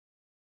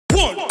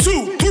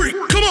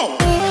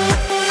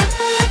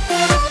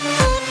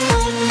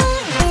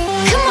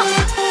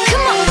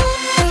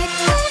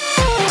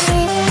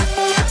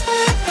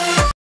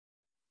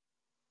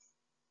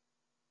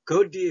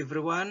Good day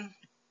everyone.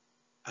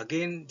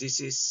 Again, this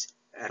is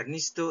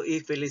Ernesto E.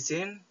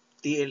 Felicen,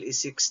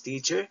 TLE6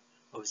 teacher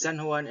of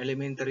San Juan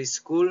Elementary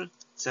School,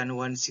 San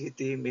Juan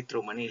City,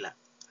 Metro Manila.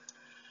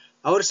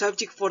 Our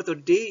subject for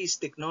today is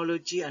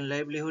Technology and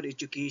Livelihood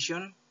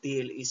Education,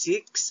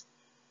 TLE6,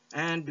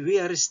 and we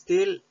are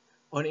still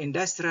on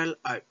Industrial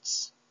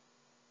Arts.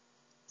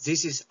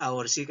 This is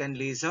our second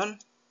lesson,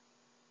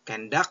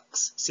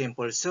 Conducts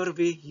Simple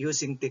Survey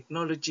Using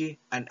Technology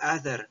and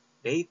Other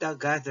Data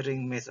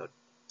Gathering Method.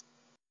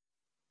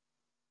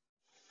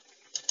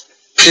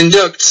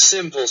 Conduct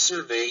simple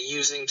survey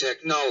using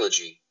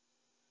technology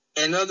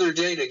and other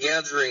data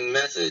gathering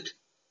method.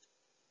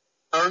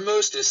 Our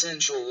most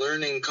essential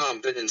learning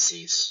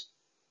competencies.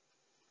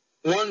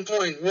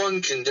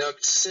 1.1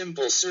 Conduct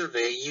simple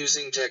survey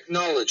using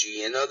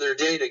technology and other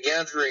data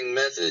gathering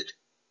method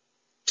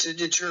to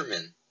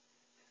determine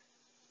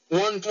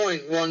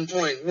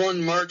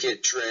 1.1.1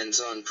 Market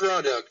trends on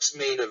products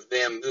made of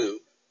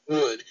bamboo,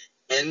 wood,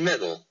 and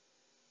metal.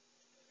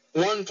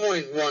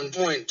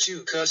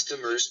 1.1.2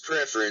 Customers'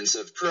 preference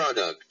of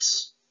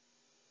products.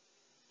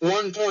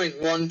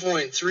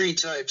 1.1.3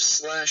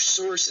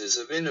 Types/sources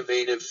of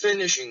innovative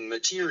finishing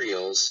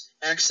materials,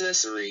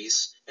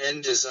 accessories,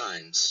 and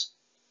designs.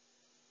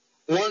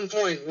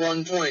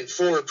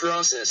 1.1.4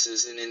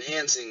 Processes in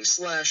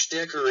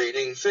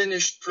enhancing/decorating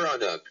finished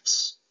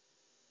products.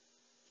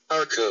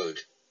 Our code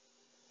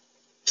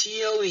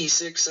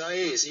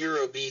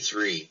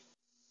TLE6-IA-0B3.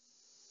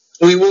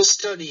 We will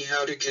study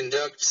how to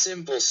conduct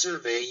simple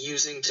survey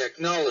using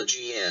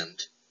technology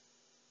and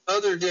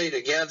other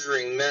data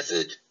gathering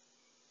method.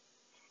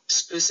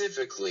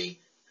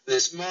 Specifically,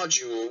 this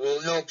module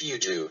will help you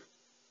to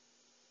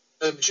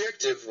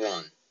Objective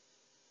 1.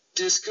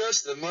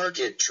 Discuss the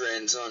market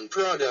trends on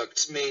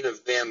products made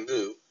of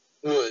bamboo,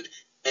 wood,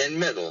 and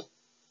metal.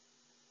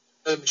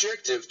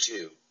 Objective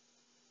 2.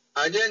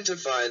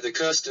 Identify the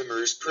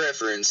customer's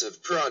preference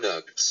of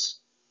products.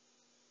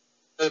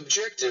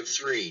 Objective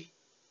 3.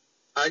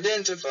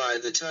 Identify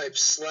the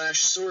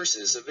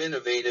types/sources of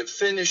innovative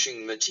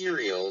finishing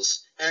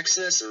materials,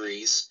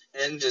 accessories,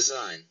 and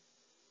design.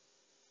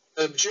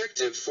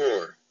 Objective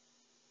 4.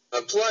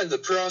 Apply the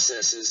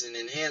processes in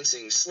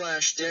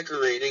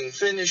enhancing/decorating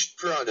finished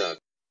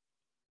product.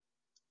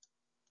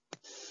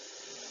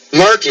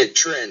 Market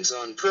trends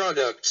on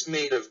products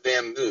made of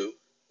bamboo,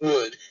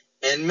 wood,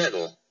 and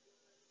metal.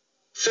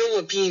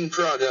 Philippine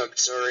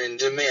products are in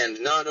demand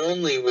not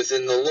only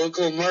within the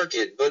local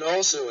market but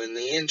also in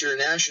the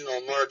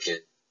international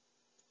market.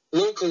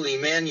 Locally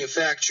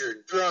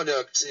manufactured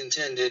products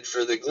intended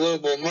for the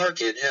global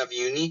market have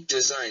unique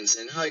designs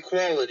and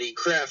high-quality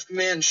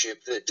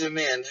craftsmanship that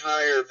demand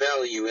higher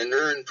value and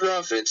earn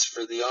profits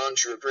for the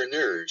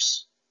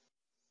entrepreneurs.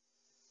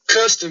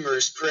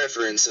 Customers'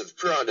 preference of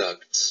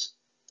products.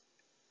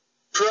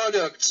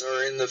 Products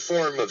are in the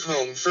form of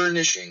home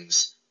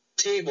furnishings,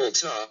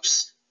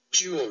 tabletops,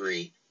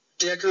 jewelry,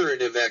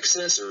 decorative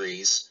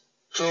accessories,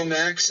 home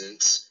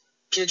accents,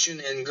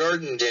 kitchen and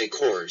garden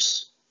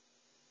decors.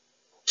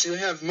 To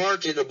have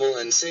marketable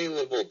and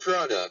saleable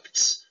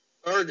products,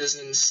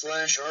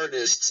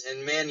 artisans/artists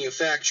and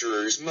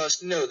manufacturers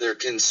must know their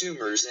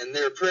consumers and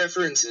their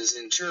preferences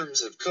in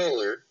terms of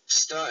color,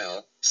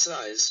 style,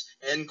 size,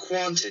 and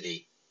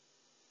quantity.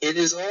 It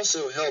is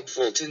also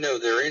helpful to know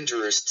their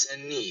interests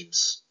and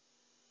needs.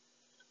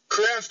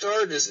 Craft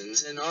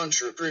artisans and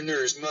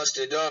entrepreneurs must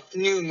adopt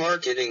new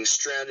marketing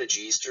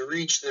strategies to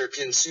reach their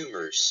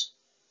consumers.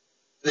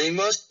 They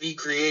must be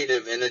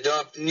creative and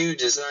adopt new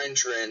design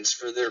trends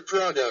for their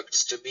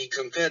products to be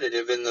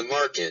competitive in the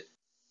market.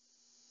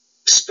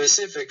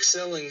 Specific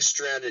selling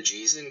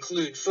strategies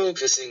include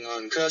focusing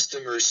on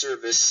customer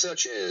service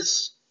such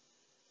as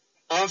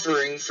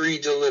offering free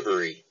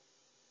delivery,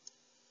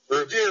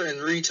 repair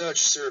and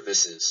retouch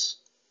services,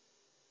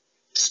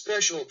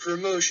 special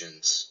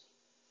promotions.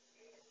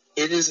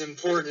 It is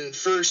important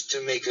first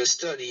to make a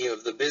study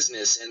of the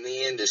business and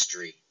the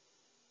industry.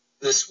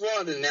 The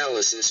SWOT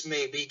analysis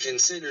may be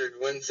considered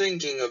when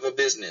thinking of a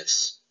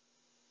business.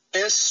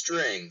 S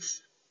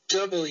strength,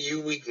 W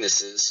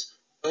weaknesses,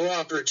 O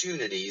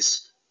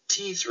opportunities,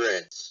 T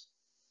threats.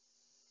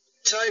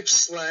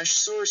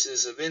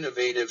 Types/sources of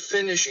innovative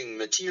finishing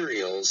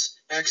materials,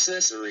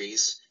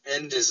 accessories,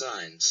 and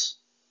designs.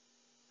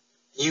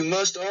 You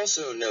must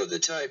also know the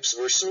types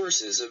or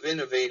sources of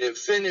innovative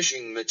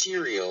finishing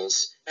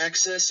materials,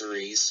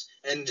 accessories,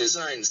 and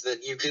designs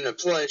that you can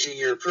apply to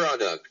your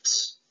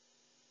products.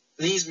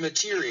 These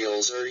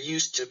materials are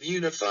used to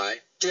beautify,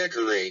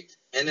 decorate,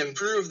 and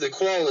improve the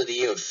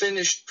quality of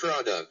finished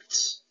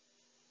products.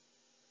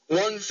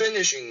 1.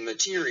 Finishing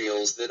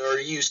materials that are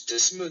used to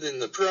smoothen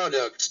the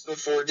products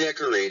before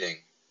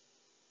decorating.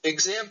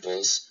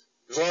 Examples: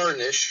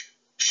 varnish,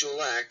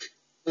 shellac,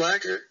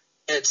 lacquer,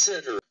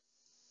 etc.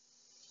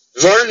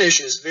 Varnish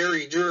is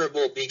very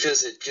durable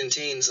because it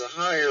contains a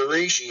higher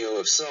ratio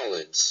of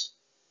solids.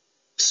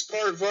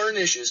 Spar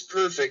varnish is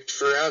perfect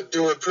for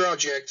outdoor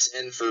projects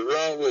and for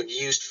raw wood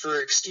used for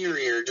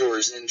exterior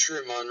doors and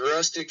trim on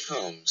rustic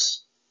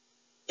homes.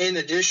 In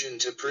addition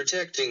to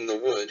protecting the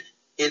wood,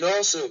 It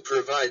also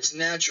provides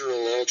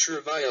natural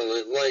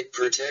ultraviolet light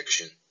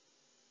protection.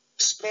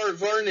 Spar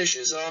varnish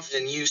is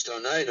often used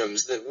on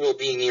items that will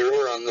be near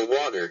or on the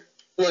water,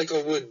 like a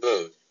wood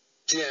boat,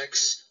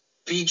 decks,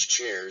 beach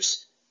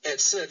chairs,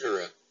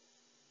 etc.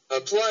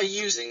 Apply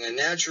using a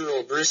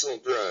natural bristle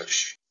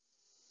brush.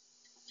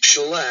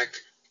 Shellac.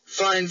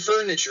 Fine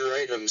furniture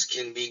items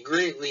can be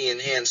greatly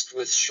enhanced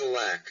with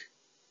shellac.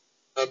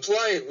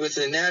 Apply it with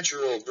a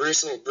natural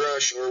bristle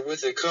brush or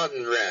with a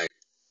cotton rag.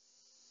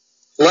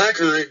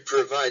 Lacquer. It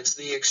provides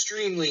the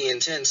extremely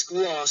intense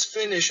gloss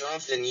finish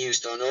often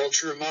used on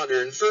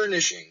ultra-modern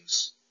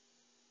furnishings.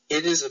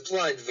 It is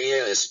applied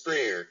via a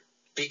sprayer,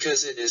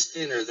 because it is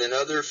thinner than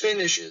other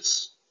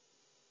finishes.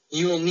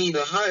 You will need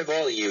a high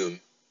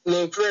volume,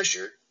 low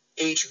pressure,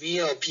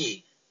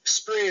 HVLP,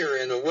 sprayer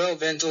and a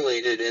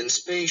well-ventilated and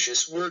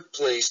spacious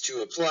workplace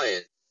to apply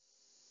it.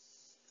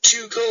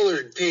 2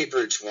 colored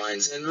paper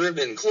twines and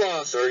ribbon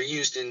cloth are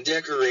used in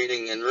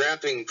decorating and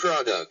wrapping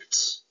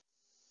products.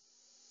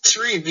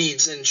 3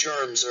 beads and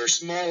charms are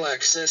small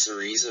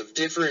accessories of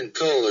different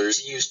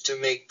colors used to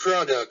make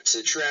products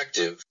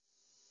attractive.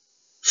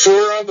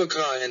 4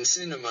 abaca and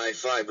cinamay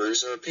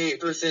fibers are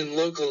paper-thin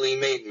locally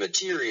made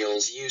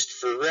materials used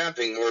for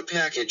wrapping or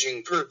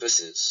packaging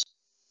purposes.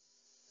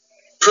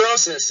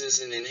 Processes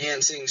in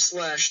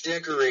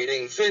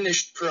enhancing/decorating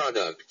finished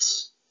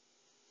products.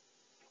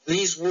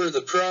 These were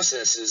the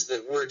processes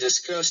that were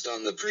discussed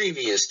on the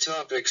previous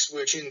topics,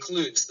 which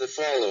includes the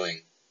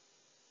following: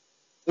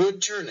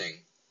 wood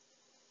turning,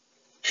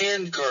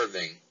 hand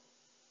carving,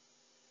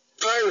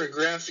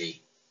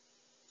 pyrography,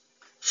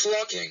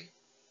 flocking,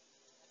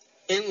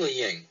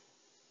 inlaying,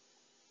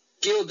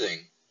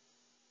 gilding,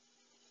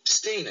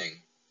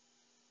 staining,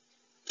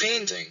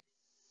 painting.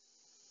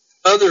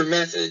 Other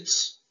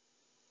methods: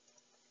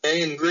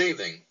 A.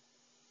 Engraving,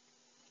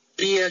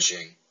 B.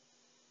 Etching,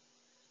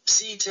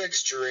 C.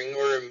 Texturing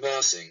or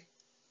embossing,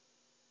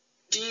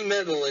 D.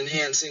 Metal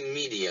enhancing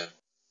media.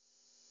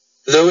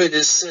 Though it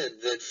is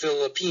said that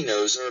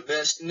Filipinos are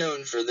best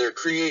known for their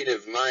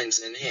creative minds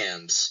and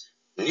hands,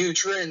 new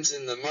trends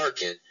in the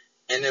market,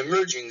 and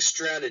emerging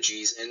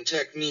strategies and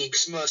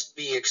techniques must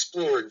be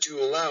explored to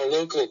allow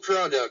local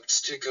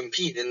products to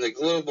compete in the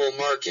global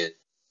market.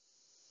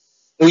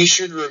 We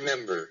should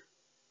remember,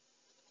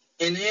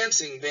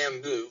 enhancing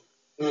bamboo,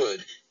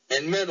 wood,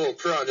 and metal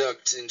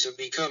products into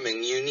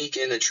becoming unique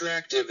and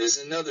attractive is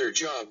another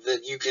job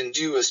that you can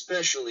do,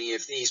 especially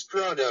if these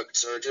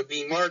products are to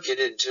be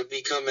marketed to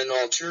become an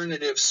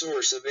alternative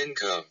source of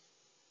income.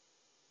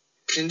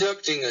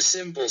 Conducting a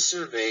simple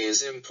survey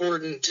is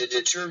important to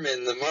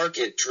determine the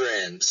market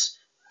trends,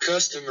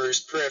 customers'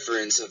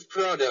 preference of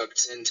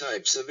products and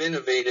types of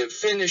innovative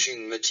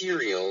finishing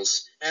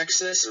materials,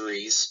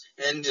 accessories,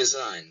 and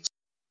designs.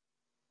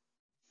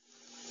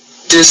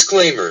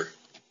 Disclaimer: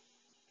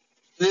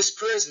 this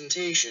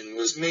presentation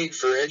was made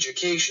for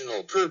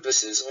educational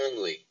purposes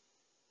only.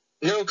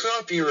 No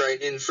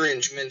copyright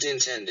infringement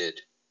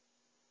intended.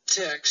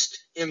 Text,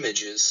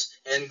 images,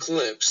 and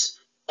clips,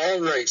 all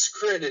rights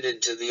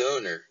credited to the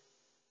owner.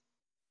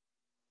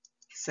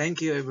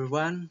 Thank you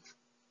everyone,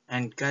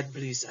 and God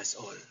bless us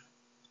all.